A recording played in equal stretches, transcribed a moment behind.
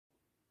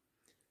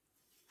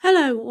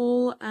Hello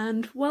all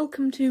and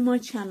welcome to my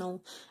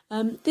channel.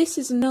 This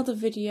is another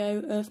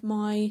video of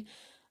my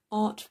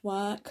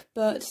artwork,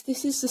 but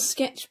this is the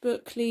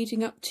sketchbook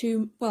leading up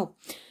to, well,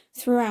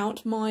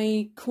 throughout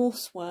my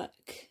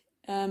coursework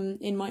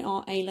in my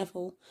art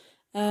A-level.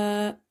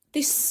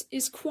 This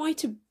is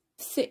quite a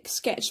thick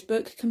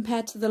sketchbook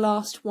compared to the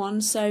last one,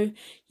 so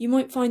you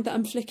might find that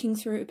I'm flicking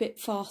through it a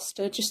bit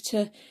faster just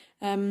to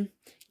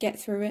get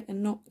through it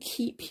and not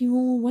keep you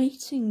all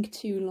waiting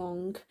too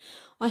long.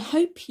 I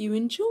hope you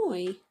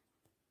enjoy.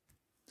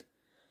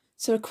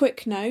 So a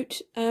quick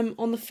note,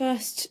 on the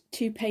first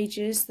 2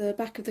 pages, the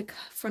back of the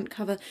front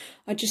cover,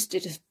 I just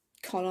did a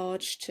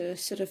collage to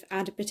sort of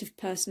add a bit of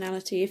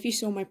personality. If you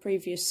saw my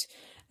previous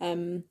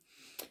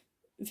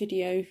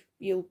video,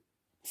 you'll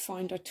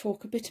find I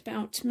talk a bit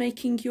about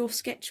making your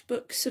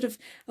sketchbook sort of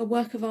a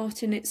work of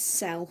art in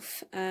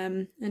itself,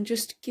 and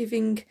just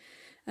giving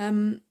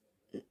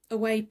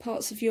away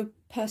parts of your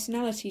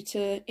personality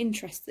to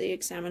interest the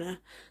examiner.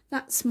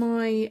 That's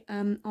my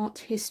art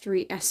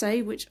history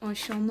essay, which I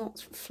shall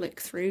not flick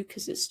through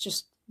because it's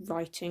just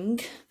writing.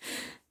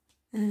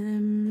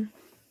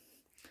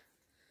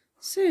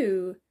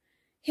 So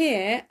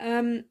here,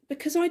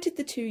 because I did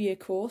the 2-year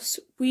course,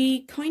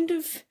 we kind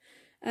of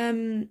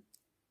it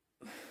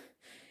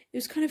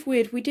was kind of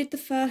weird. We did the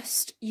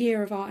first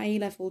year of our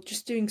A-level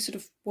just doing sort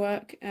of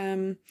work,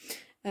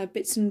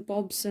 bits and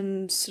bobs,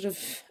 and sort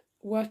of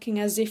working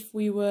as if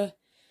we were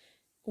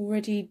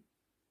already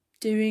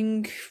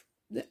doing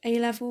the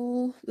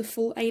A-level, the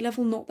full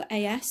A-level, not the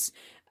AS.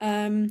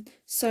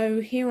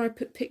 So here I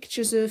put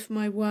pictures of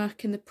my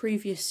work in the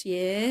previous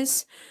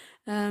years.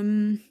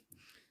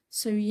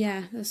 So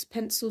yeah, there's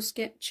pencil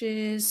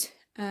sketches,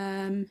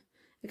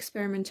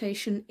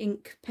 experimentation,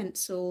 ink,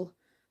 pencil,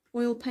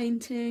 oil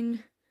painting,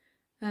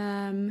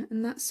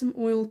 and that's some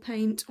oil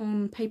paint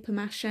on paper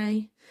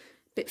mache,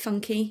 bit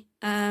funky,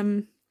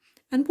 and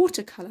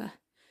watercolour,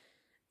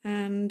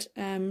 and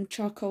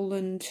charcoal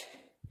and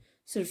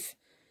sort of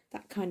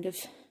that kind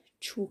of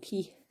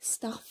chalky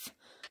stuff.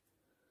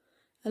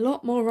 A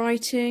lot more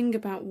writing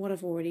about what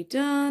I've already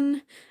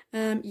done.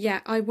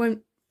 Yeah, I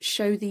won't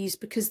show these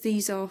because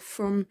these are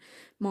from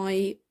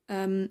my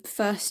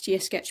first year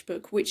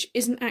sketchbook, which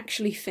isn't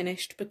actually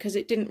finished because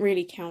it didn't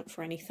really count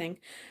for anything.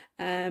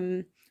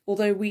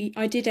 Although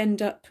I did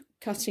end up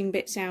cutting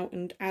bits out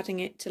and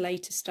adding it to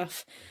later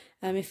stuff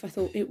if I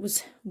thought it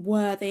was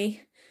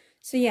worthy.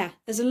 So yeah,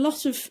 there's a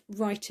lot of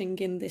writing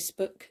in this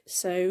book,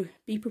 so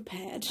be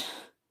prepared.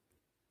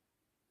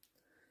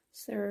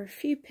 So there are a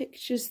few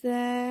pictures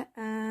there,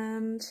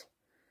 and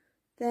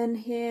then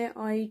here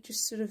I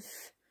just sort of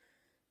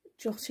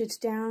jotted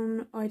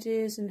down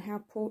ideas and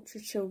how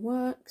portraiture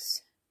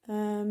works.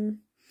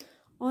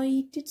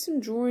 I did some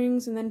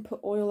drawings and then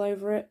put oil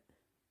over it.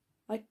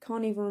 I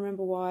can't even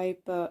remember why,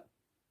 but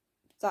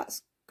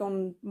that's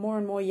gone more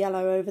and more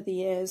yellow over the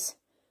years.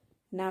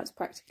 Now it's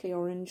practically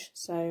orange,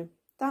 so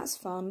that's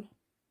fun.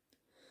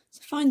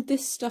 So I find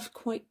this stuff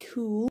quite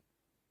cool.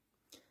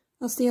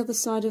 That's the other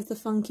side of the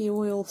funky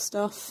oil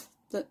stuff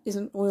that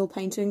isn't oil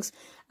paintings.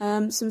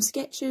 Some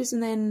sketches,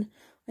 and then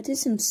I did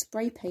some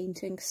spray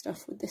painting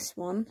stuff with this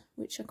one,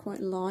 which I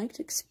quite liked.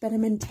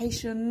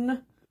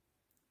 Experimentation.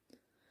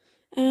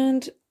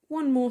 And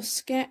one more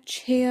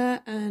sketch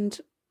here,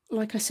 and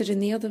like I said in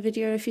the other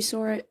video, if you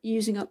saw it,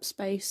 using up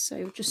space,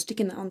 so just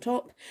sticking that on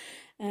top,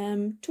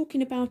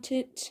 talking about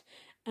it,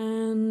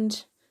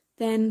 and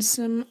then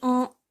some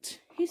art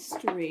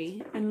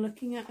history and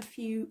looking at a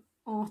few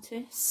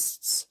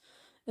artists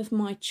of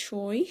my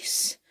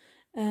choice.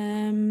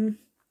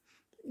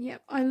 Yeah,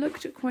 I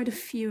looked at quite a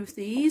few of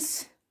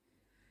these,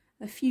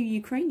 a few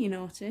Ukrainian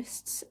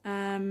artists.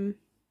 That's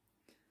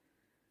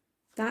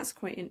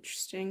quite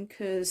interesting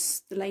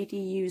because the lady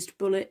used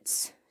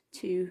bullets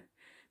to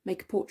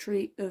make a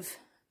portrait of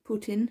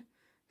Putin.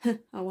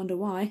 I wonder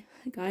why,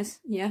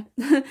 guys. Yeah.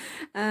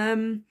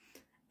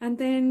 And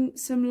then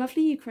some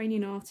lovely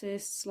Ukrainian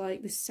artists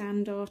like this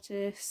sand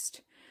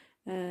artist,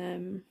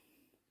 Piemonenko,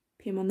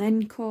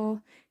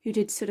 who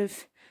did sort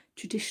of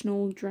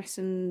traditional dress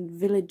and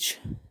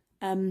village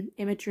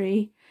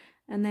imagery.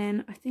 And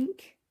then I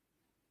think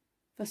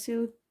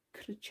Vasil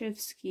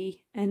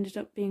Krachevsky ended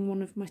up being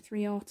one of my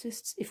 3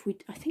 artists.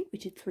 I think we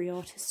did 3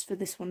 artists for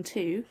this one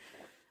too.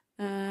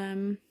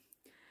 And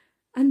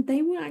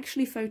they were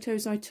actually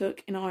photos I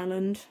took in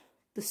Ireland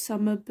the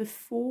summer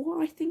before,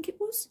 I think it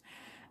was.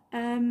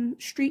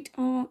 Street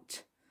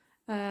art,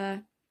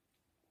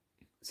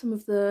 some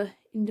of the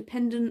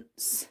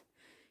independence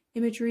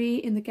imagery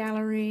in the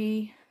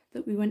gallery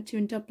that we went to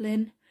in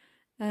Dublin,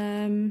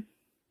 and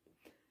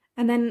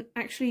then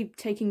actually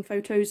taking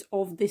photos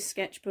of this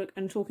sketchbook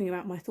and talking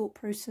about my thought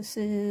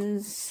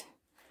processes.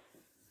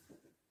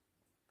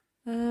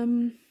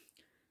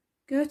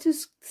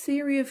 Goethe's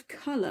theory of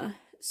colour.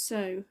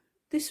 So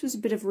this was a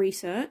bit of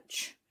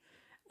research.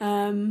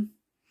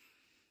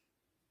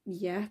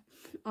 Yeah,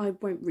 I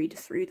won't read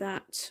through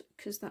that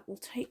because that will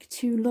take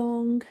too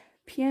long.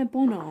 Pierre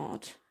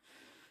Bonnard.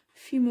 A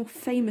few more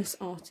famous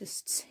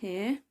artists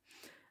here.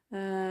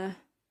 Oh,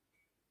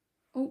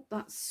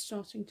 that's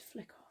starting to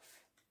flick off.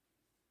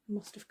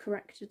 must have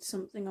corrected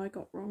something I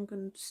got wrong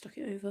and stuck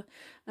it over.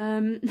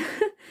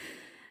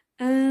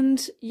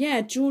 And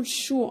yeah, George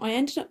Short, I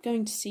ended up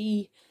going to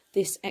see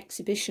this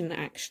exhibition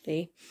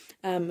actually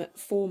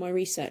for my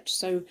research.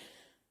 So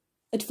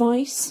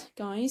advice,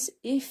 guys,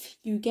 if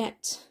you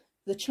get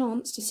the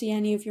chance to see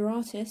any of your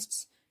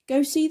artists,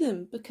 go see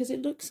them because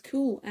it looks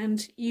cool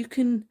and you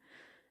can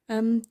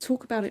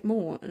talk about it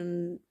more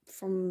and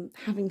from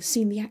having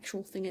seen the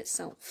actual thing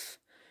itself.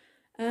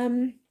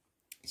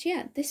 So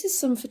yeah, this is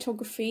some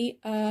photography.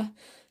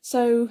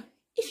 So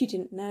if you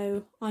didn't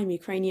know, I'm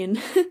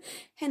Ukrainian,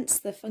 hence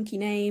the funky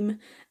name,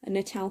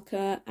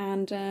 Natalka,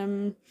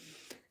 and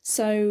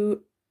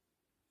so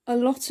a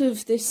lot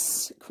of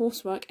this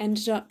coursework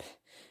ended up,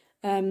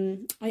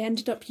 I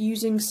ended up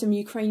using some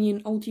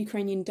old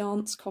Ukrainian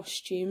dance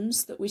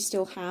costumes that we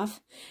still have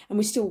and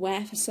we still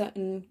wear for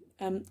certain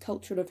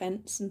cultural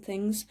events and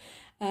things.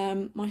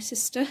 My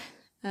sister,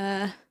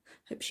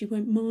 hope she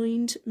won't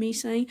mind me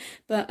saying,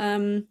 but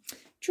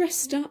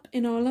dressed up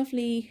in our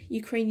lovely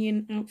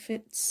Ukrainian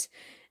outfits,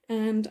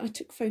 and I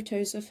took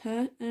photos of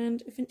her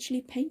and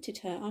eventually painted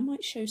her. I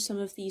might show some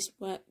of these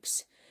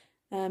works.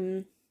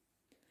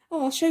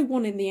 I'll show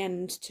one in the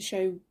end to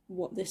show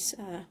what this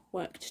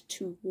worked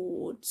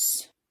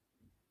towards.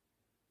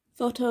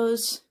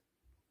 Photos,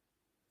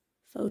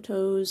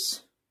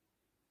 photos,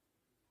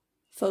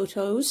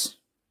 photos,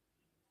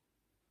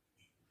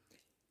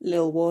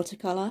 little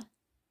watercolour.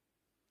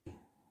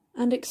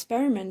 And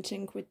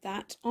experimenting with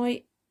that,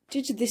 I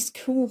did this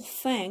cool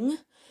thing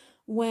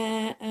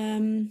where,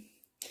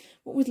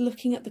 what with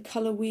looking at the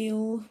colour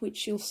wheel,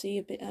 which you'll see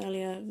a bit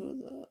earlier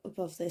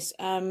above this,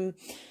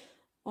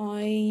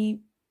 I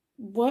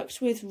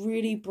worked with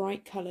really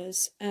bright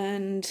colours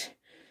and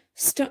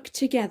stuck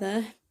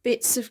together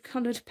bits of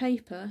coloured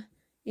paper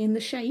in the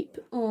shape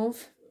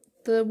of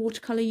the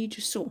watercolour you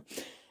just saw.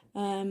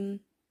 So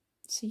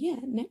yeah,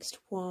 next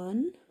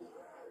one.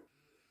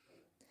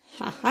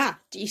 Haha,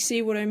 do you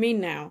see what I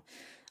mean now?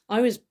 I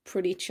was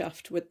pretty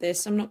chuffed with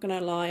this, I'm not gonna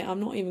lie, I'm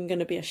not even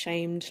gonna be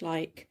ashamed.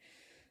 Like,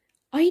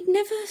 I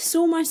never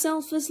saw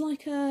myself as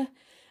like a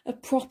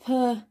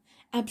proper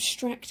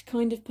abstract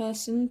kind of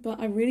person,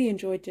 but I really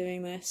enjoyed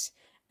doing this.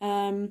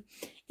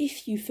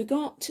 If you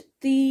forgot,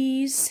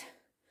 these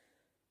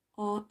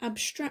are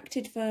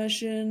abstracted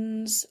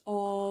versions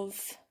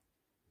of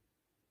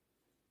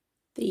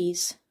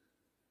these.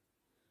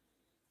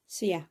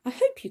 So yeah, I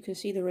hope you can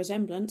see the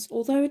resemblance,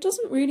 although it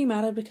doesn't really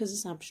matter because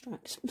it's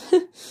abstract.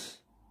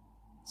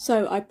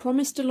 So I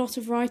promised a lot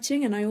of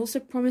writing, and I also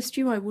promised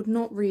you I would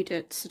not read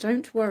it, so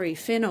don't worry,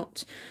 fear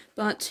not.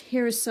 But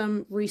here is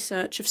some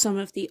research of some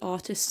of the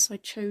artists I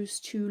chose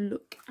to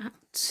look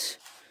at.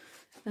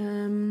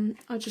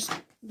 I just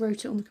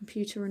wrote it on the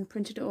computer and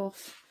printed it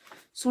off.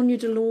 Sonia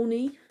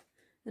Delaunay,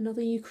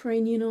 another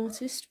Ukrainian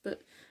artist,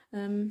 but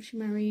she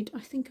married,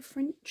 I think, a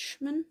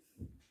Frenchman.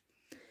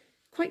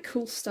 Quite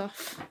cool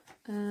stuff.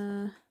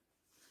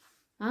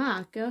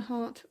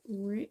 Gerhard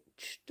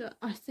Richter.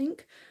 I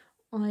think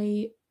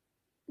I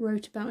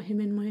wrote about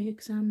him in my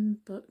exam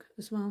book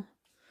as well.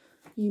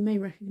 You may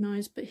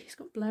recognise, but he's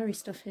got blurry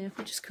stuff here,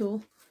 which is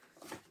cool.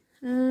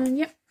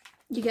 Yep,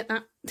 you get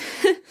that.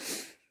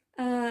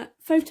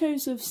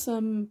 Photos of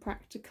some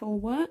practical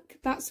work.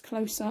 That's a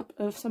close-up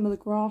of some of the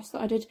graphs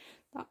that I did.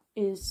 That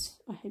is,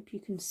 I hope you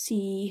can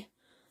see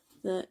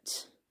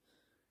that.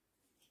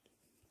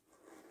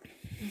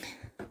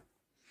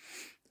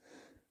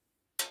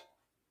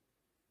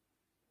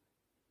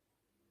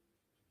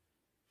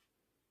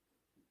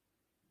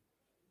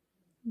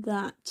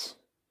 That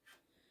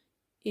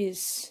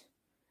is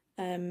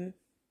a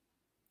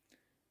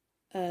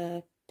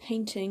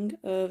painting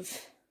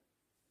of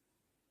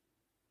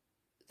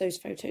those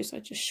photos I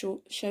just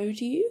showed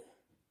you.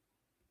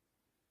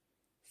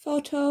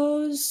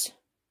 Photos.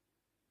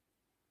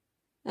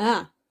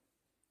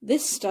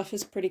 This stuff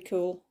is pretty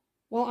cool.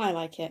 Well, I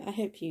like it. I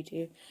hope you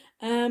do.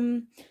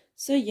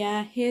 So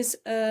yeah, here's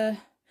a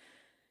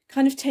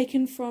kind of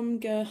taken from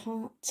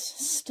Gerhardt's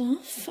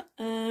stuff,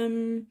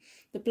 the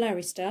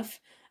blurry stuff.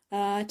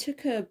 I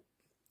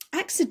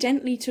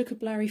accidentally took a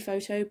blurry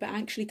photo, but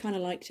actually kind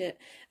of liked it,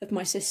 of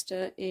my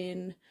sister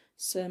in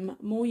some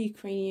more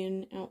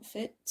Ukrainian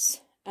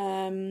outfits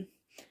and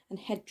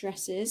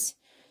headdresses.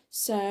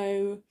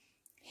 So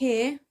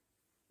here,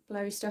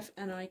 blurry stuff,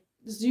 and I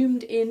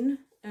zoomed in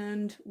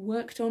and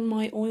worked on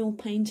my oil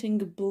painting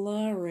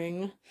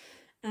blurring,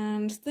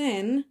 and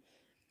then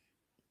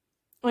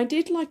I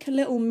did like a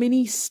little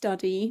mini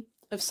study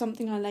of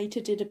something I later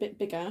did a bit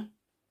bigger,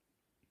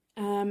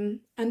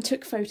 and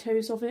took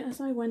photos of it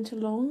as I went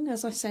along,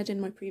 as I said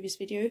in my previous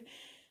video.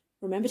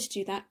 Remember to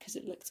do that because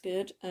it looks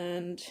good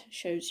and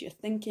shows your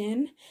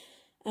thinking.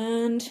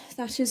 And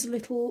that is a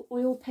little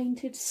oil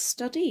painted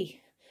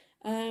study.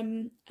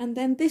 And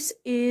then this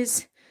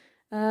is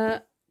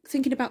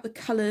thinking about the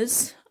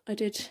colours I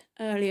did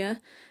earlier,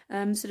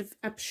 sort of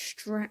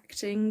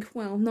abstracting,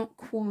 well, not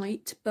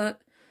quite,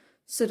 but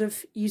sort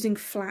of using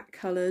flat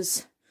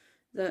colours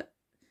that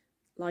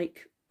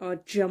like are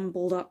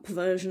jumbled up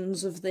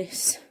versions of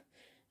this,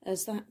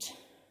 as that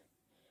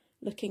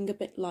looking a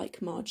bit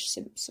like Marge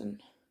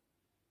Simpson.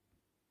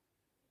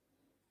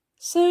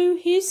 So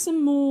here's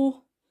some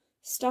more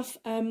stuff.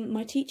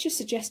 My teacher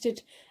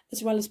suggested,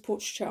 as well as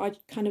portraiture, I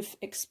kind of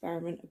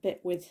experiment a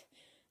bit with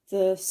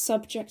the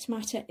subject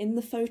matter in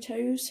the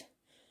photos.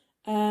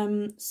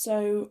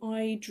 So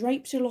I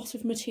draped a lot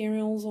of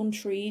materials on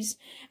trees.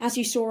 As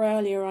you saw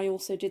earlier, I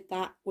also did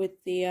that with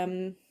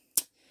the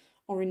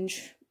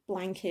orange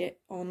blanket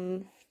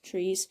on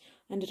trees.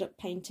 I ended up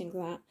painting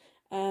that.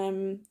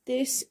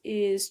 This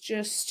is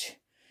just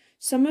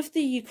some of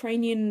the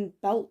Ukrainian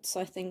belts,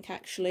 I think,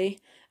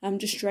 actually.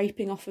 Just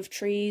draping off of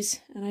trees,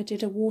 and I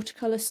did a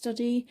watercolour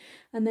study,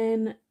 and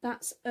then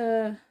that's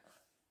a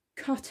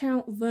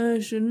cut-out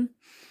version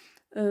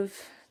of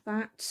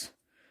that,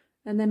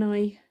 and then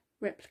I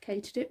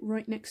replicated it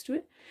right next to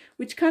it,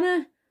 which kind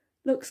of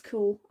looks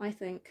cool, I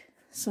think.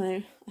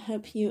 So I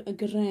hope you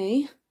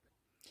agree.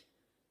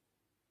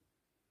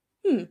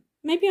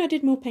 Maybe I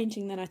did more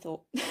painting than I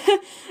thought.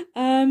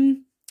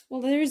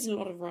 Well, there is a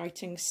lot of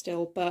writing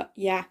still, but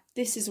yeah,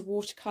 this is a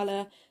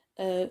watercolour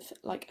of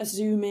like a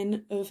zoom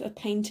in of a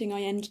painting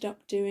I ended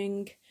up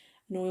doing,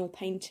 an oil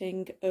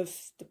painting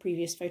of the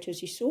previous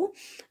photos you saw.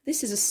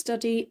 This is a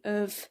study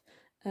of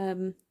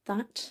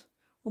that,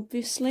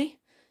 obviously.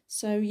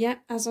 So yeah,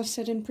 as I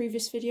said in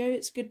previous video,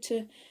 it's good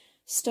to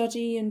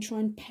study and try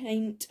and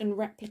paint and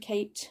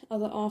replicate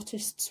other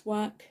artists'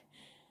 work,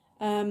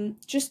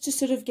 just to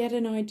sort of get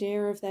an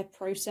idea of their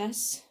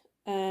process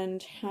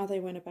and how they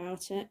went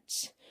about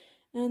it.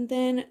 And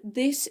then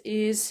this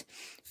is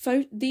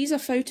these are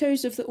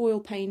photos of the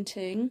oil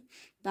painting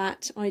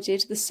that I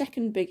did, the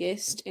second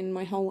biggest in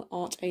my whole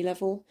art A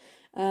level.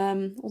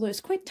 Although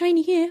it's quite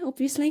tiny here,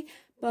 obviously,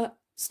 but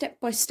step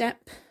by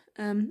step.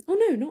 Oh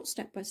no, not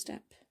step by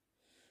step.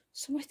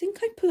 So I think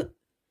I put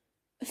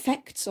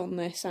effects on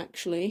this,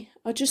 actually.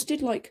 I just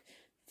did like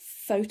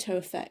photo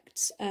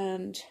effects,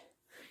 and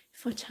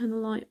if I turn the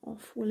light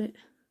off, will it?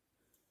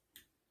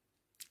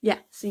 Yeah,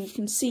 so you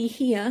can see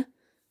here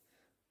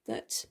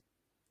that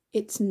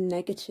it's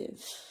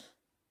negative.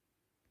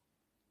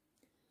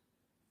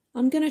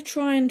 I'm going to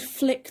try and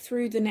flick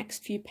through the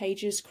next few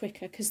pages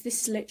quicker because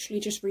this is literally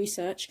just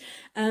research.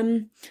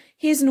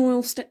 Here's an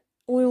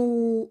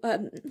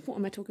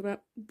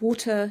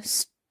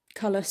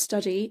watercolour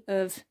study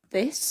of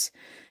this,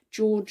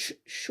 George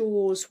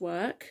Shaw's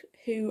work,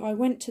 who I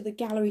went to the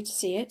gallery to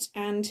see it,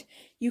 and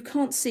you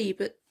can't see,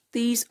 but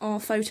these are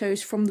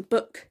photos from the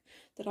book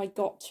that I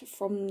got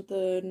from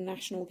the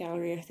National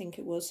Gallery, I think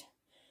it was.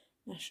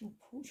 National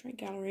Portrait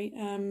Gallery.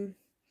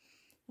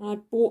 I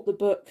bought the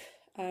book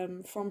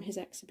from his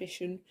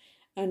exhibition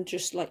and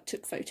just like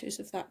took photos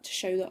of that to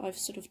show that I've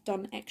sort of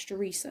done extra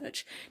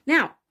research.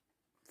 Now,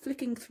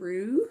 flicking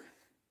through,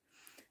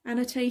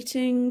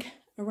 annotating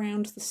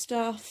around the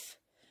stuff,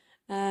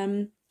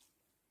 and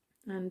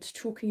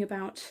talking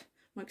about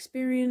my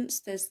experience.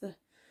 There's the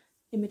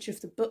image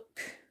of the book.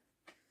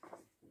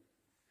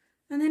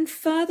 And then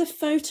further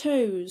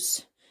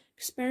photos,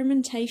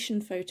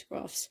 experimentation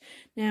photographs.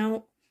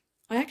 Now,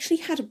 I actually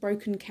had a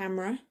broken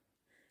camera,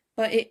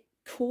 but it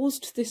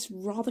caused this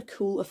rather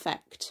cool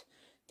effect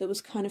that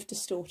was kind of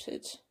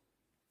distorted.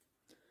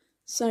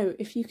 So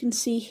if you can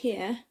see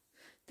here,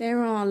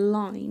 there are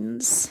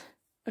lines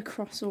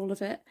across all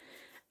of it,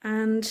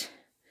 and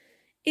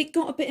it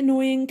got a bit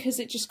annoying because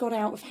it just got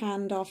out of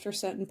hand after a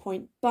certain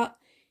point, but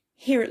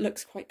here it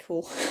looks quite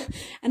cool.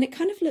 And it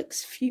kind of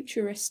looks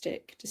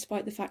futuristic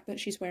despite the fact that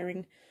she's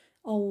wearing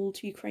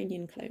old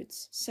Ukrainian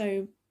clothes.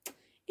 So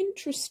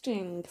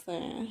interesting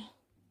there.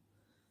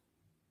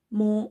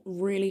 More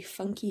really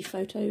funky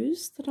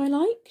photos that I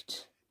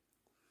liked.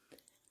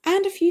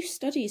 And a few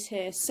studies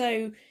here.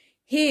 So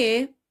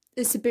here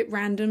it's a bit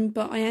random,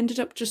 but I ended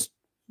up just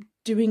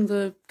doing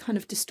the kind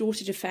of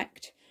distorted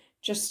effect,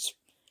 just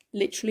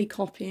literally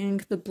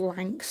copying the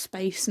blank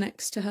space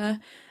next to her.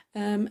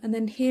 And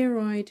then here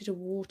I did a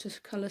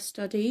watercolour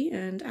study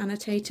and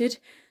annotated.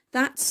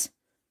 That's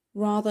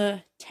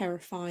rather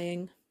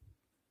terrifying.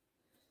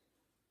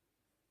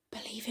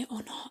 Believe it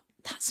or not,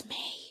 that's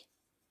me.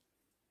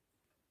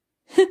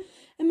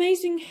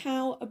 Amazing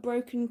how a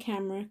broken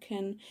camera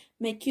can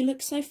make you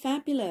look so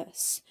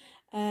fabulous.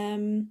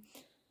 Apparently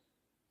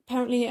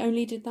it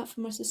only did that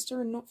for my sister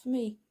and not for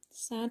me.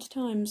 Sad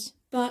times.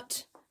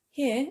 But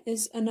here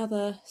is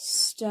another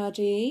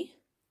study.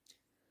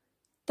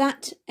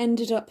 That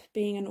ended up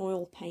being an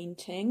oil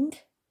painting.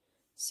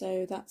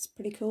 So that's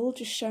pretty cool,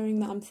 just showing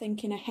that I'm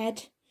thinking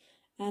ahead.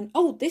 And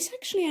oh, this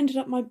actually ended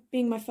up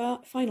being my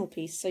final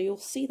piece, so you'll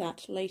see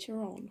that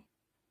later on.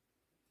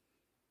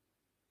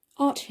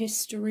 Art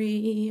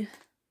history,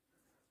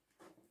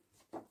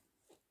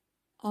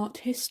 art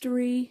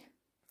history,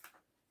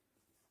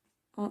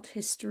 art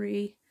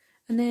history,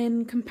 and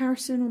then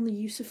comparison on the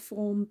use of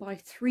form by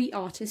 3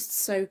 artists,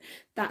 so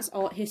that's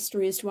art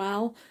history as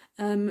well.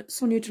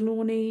 Sonia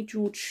Delaunay,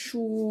 George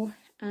Shaw,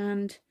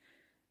 and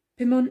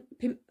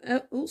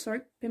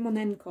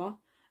Pimonenko,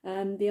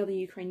 the other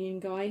Ukrainian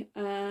guy,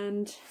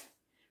 and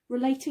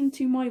relating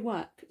to my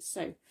work.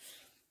 So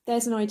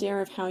there's an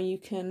idea of how you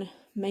can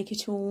make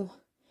it all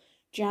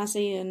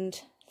jazzy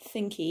and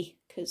thinky,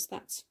 because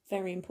that's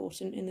very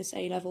important in this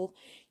A-level.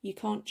 You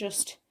can't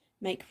just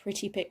make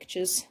pretty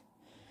pictures.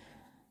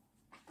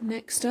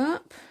 Next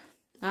up,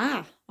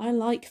 I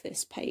like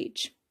this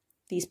page,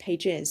 these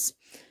pages.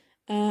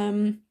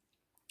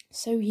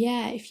 So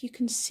yeah, if you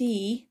can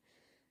see,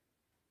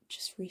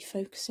 just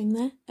refocusing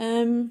there,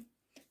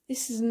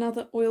 this is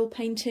another oil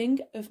painting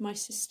of my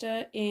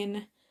sister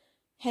in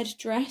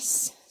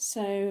headdress,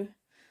 so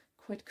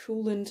quite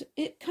cool, and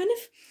it kind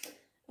of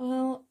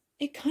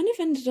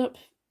ended up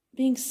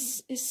being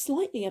is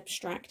slightly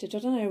abstracted. I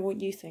don't know what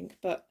you think,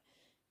 but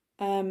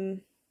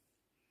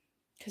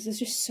because there's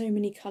just so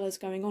many colours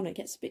going on, it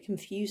gets a bit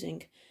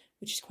confusing,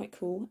 which is quite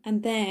cool.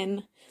 And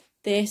then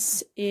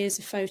this is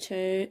a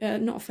photo,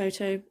 not a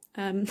photo,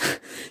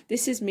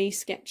 this is me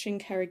sketching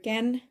her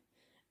again,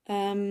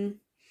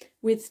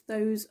 with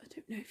those, I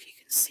don't know if you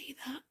can see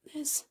that,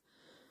 there's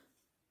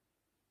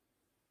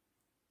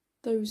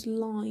those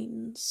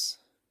lines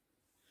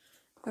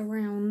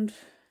around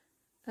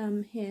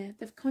here.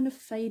 They've kind of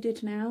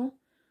faded now,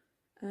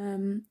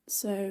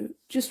 so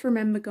just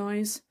remember,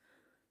 guys,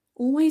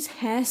 always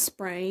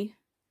hairspray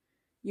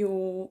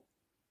your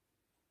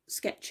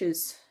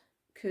sketches,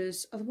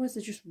 because otherwise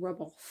they just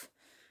rub off.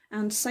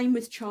 And same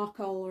with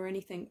charcoal or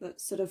anything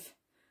that's sort of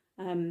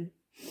I don't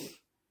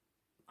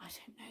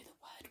know the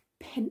word,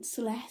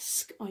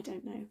 pencil-esque, I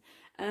don't know.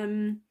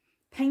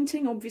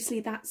 Painting, obviously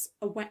that's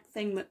a wet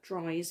thing that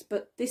dries,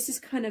 but this is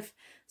kind of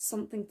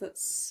something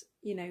that's,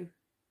 you know,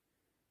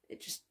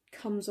 it just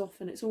comes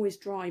off and it's always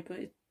dry, but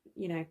it,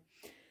 you know,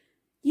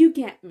 you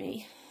get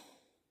me.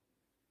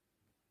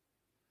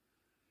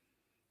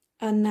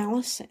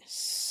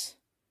 Analysis.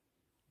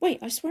 Wait,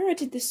 I swear I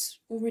did this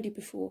already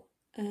before.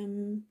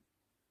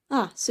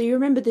 So you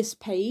remember this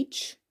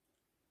page?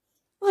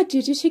 I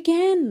did it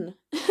again.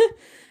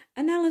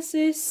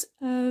 Analysis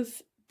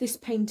of this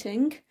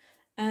painting,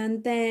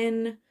 and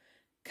then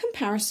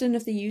comparison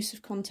of the use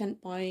of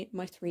content by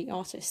my three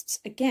artists.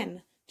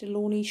 Again,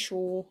 Delaunay,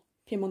 Shaw,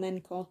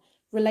 Pimonenko,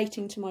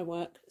 relating to my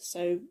work.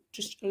 So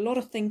just a lot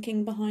of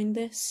thinking behind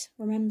this,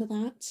 remember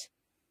that.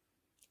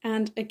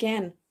 And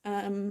again,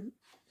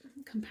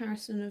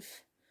 comparison of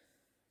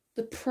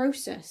the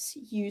process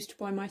used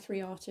by my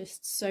three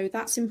artists. So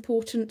that's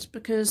important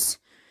because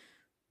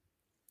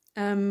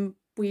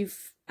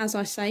as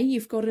I say,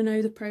 you've got to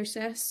know the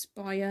process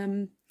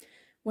by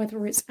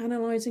whether it's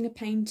analysing a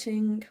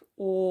painting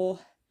or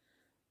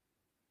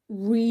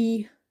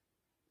recreating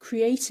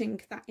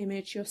that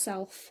image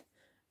yourself.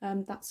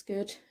 That's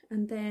good.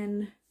 And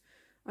then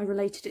I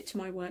related it to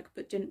my work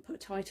but didn't put a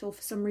title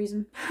for some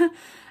reason.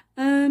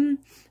 And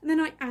then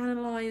I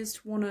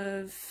analysed one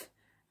of,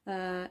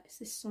 is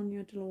this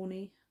Sonia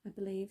Delaunay, I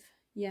believe?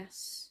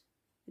 Yes,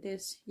 it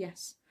is,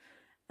 yes.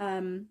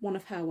 One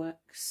of her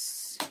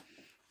works.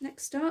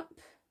 Next up,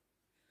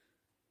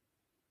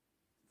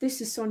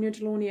 this is Sonia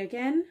Delaunay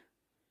again.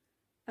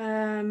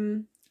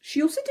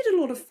 She also did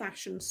a lot of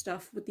fashion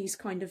stuff with these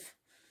kind of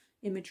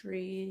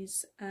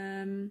imageries.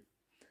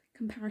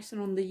 Comparison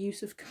on the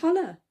use of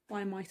colour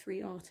by my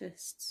three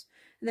artists,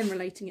 and then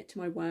relating it to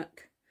my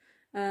work.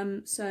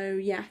 So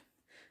yeah,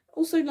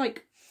 also,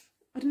 like,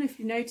 I don't know if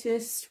you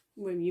noticed,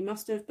 well, you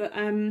must have, but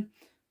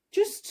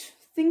just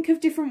think of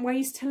different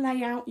ways to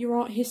lay out your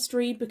art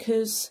history,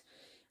 because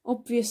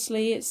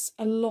obviously it's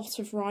a lot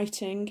of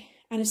writing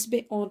and it's a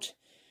bit odd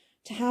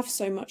to have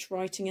so much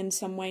writing in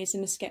some ways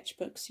in a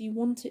sketchbook, so you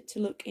want it to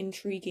look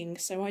intriguing.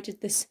 So I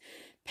did this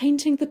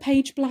painting the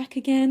page black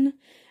again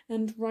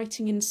and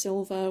writing in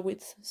silver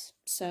with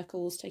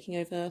circles taking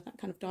over, that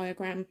kind of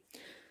diagram.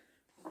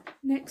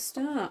 Next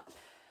up,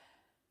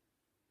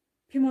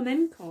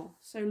 Pimonenko.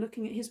 So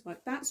looking at his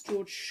work, that's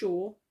George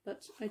Shaw,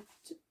 but I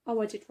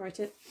did write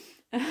it.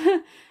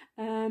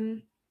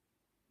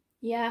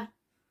 Yeah,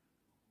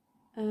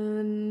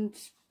 and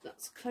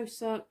that's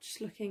close up,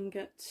 just looking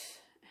at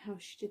how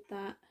she did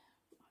that,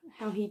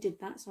 how he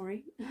did that,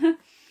 sorry.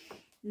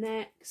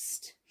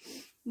 Next,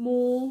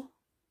 more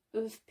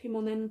of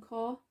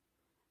Pimonenko.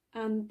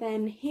 And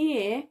then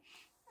here,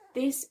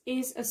 this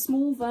is a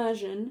small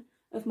version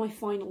of my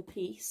final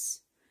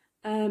piece.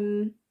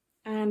 And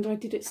I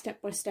did it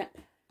step by step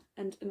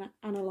and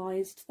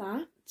analysed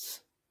that.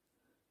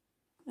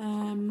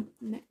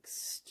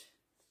 Next.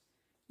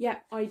 Yeah,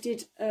 I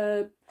did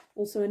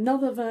also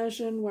another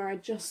version where I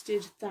just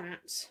did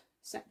that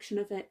section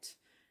of it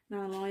and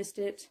analysed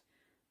it.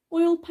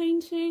 Oil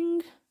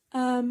painting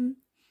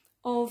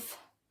of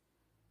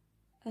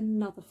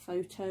another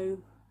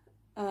photo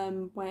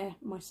where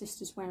my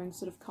sister's wearing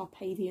sort of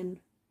Carpathian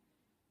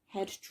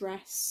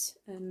headdress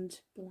and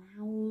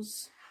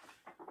blouse.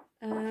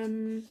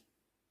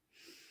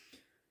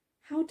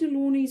 How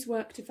Delaunay's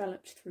work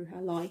developed through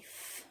her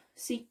life.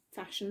 See,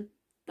 fashion,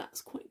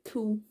 that's quite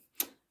cool.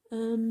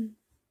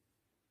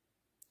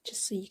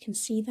 Just so you can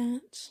see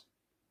that.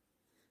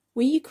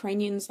 We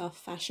Ukrainians are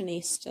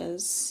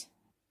fashionistas.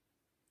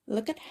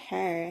 Look at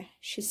her,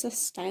 she's so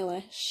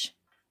stylish.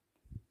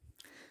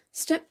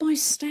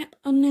 Step-by-step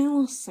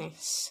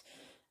analysis.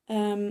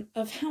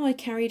 of how I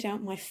carried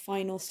out my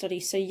final study.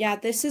 So yeah,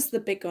 this is the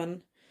big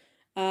one.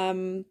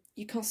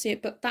 You can't see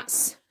it, but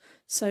that's,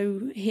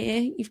 so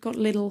here you've got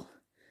little,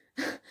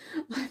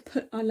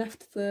 I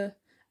left the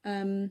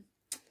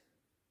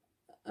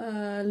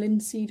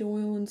linseed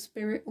oil and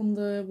spirit on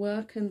the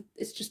work, and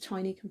it's just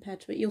tiny compared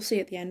to it. You'll see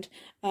at the end.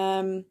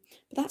 But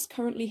that's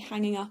currently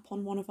hanging up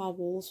on one of our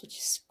walls, which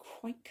is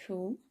quite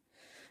cool.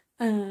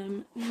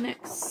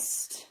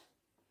 Next,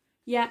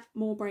 yeah,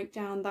 more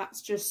breakdown.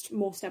 That's just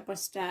more step by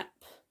step.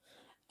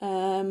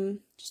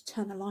 Just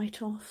turn the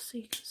light off so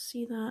you can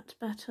see that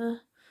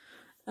better.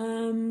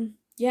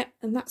 Yeah,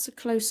 and that's a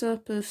close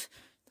up of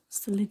that's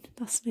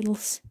the little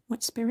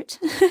white spirit.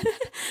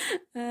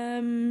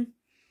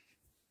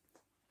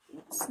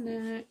 What's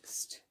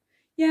next?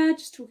 Yeah,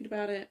 just talking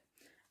about it.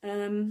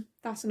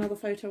 That's another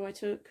photo I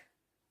took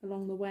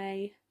along the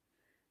way.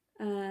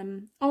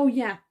 Oh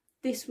yeah,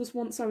 this was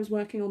once I was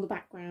working on the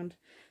background,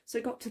 so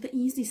I got to the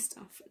easy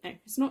stuff. No,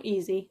 it's not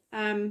easy,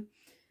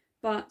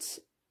 but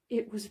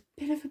it was a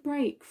bit of a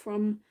break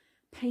from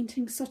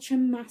painting such a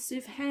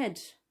massive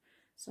head.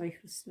 Sorry,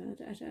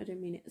 I don't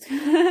mean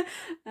it.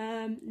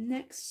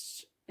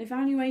 Next,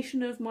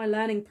 evaluation of my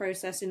learning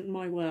process in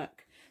my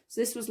work. So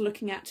this was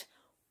looking at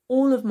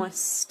all of my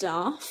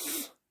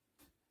stuff.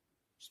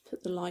 Just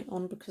put the light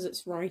on because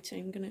it's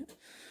writing and it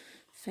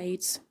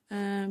fades.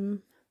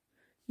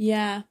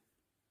 Yeah,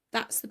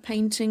 that's the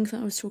painting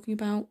that I was talking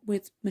about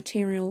with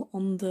material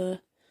on the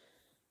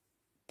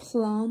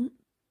plant.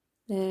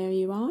 There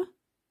you are.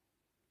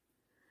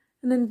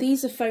 And then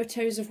these are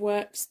photos of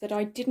works that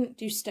I didn't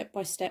do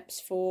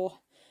step-by-steps for.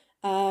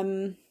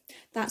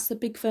 That's the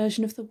big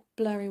version of the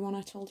blurry one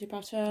I told you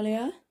about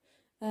earlier.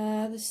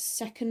 The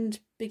second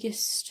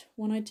biggest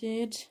one I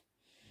did.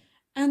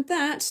 And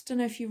that, don't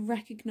know if you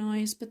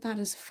recognise, but that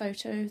is a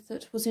photo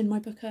that was in my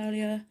book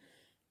earlier.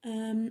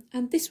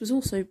 And this was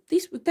also,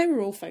 they were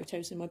all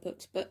photos in my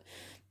books, but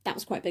that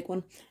was quite a big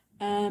one.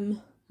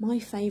 My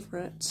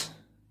favourite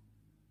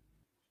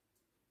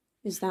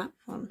is that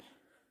one.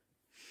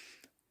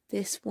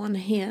 This one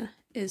here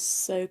is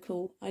so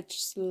cool. I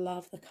just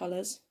love the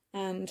colours.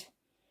 And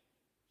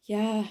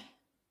yeah,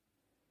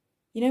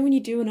 you know when you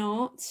do an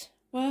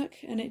artwork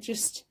and it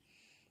just,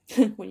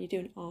 when you do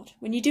an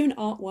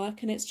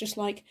artwork and it's just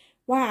like,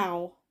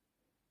 wow,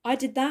 I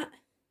did that.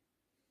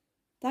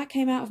 That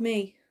came out of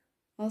me.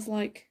 I was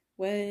like,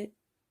 quit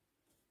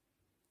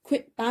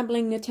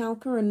babbling,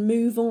 Natalka, and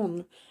move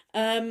on.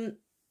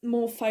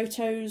 More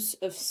photos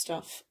of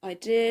stuff I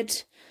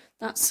did.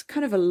 That's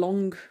kind of a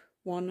long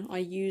one I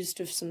used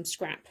of some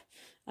scrap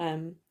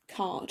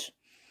card.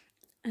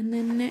 And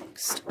then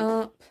next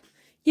up,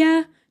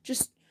 yeah,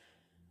 just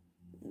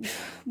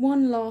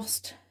one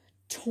last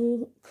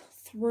talk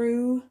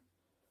through.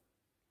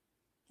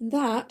 And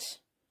that,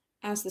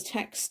 as the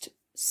text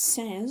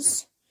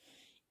says,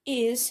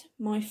 is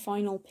my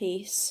final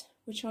piece,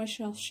 which I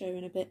shall show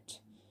in a bit,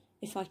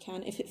 if I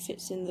can, if it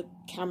fits in the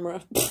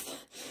camera.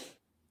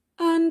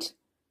 And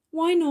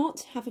why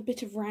not have a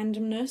bit of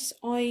randomness?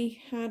 I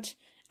had,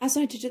 as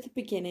I did at the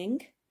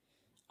beginning,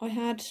 I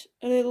had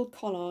a little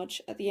collage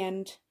at the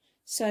end.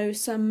 So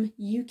some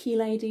Yuki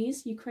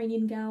ladies,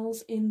 Ukrainian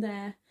gals in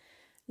their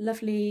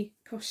lovely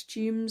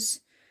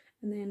costumes,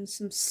 and then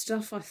some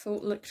stuff I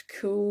thought looked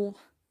cool.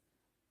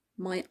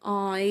 My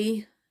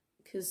eye,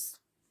 because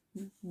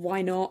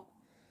why not?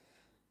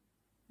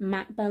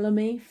 Matt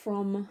Bellamy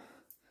from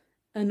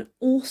an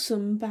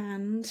awesome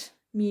band,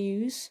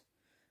 Muse,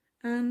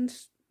 and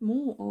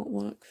more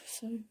artwork.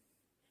 So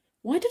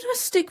why did I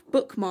stick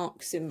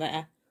bookmarks in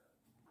there?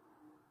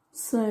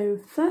 So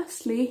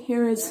firstly,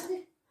 here is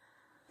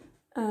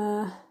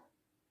a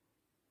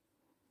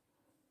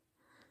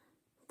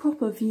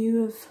proper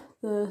view of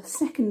the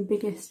second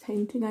biggest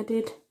painting I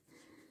did.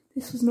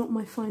 This was not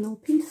my final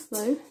piece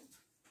though,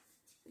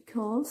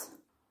 because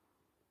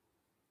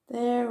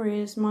there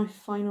is my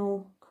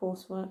final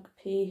coursework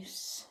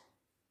piece,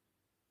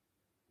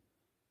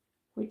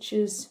 which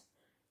is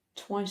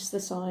twice the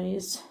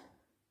size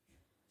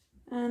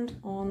and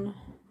on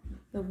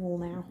the wall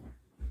now.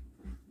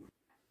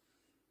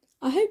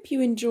 I hope you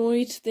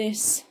enjoyed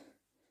this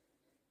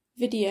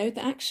video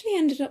that actually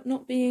ended up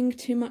not being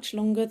too much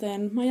longer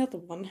than my other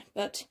one,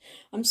 but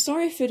I'm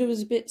sorry if it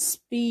was a bit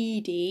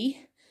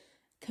speedy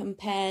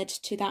compared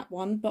to that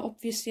one, but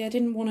obviously I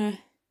didn't want to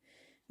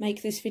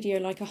make this video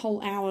like a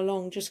whole hour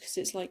long just because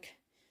it's like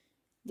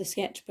the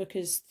sketchbook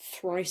is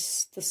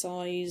thrice the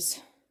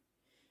size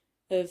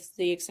of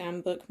the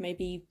exam book,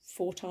 maybe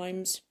 4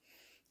 times,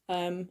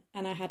 and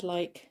I had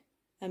like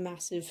a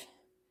massive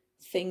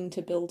thing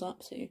to build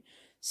up to.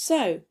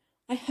 So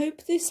I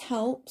hope this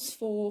helps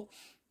for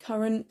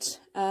current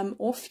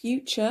or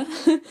future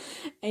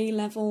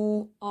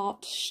A-level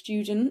art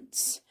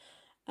students,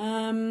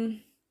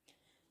 and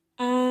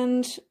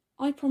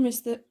I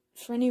promise that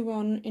for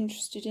anyone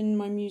interested in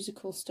my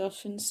musical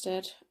stuff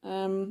instead,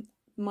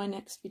 my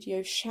next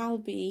video shall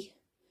be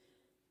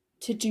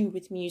to do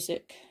with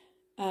music.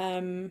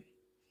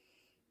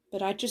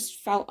 But I just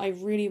felt I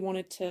really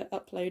wanted to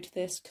upload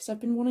this because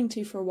I've been wanting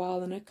to for a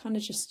while, and I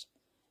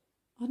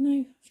I don't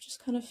know, I've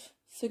just kind of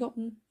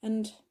forgotten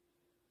and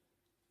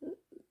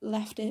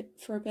left it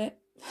for a bit.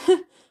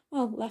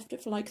 Well, left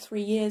it for like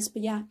 3 years,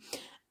 but yeah.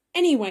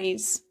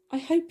 Anyways, I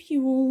hope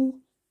you all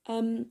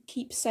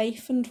keep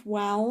safe and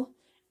well,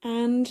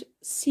 and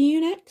see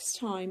you next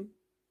time.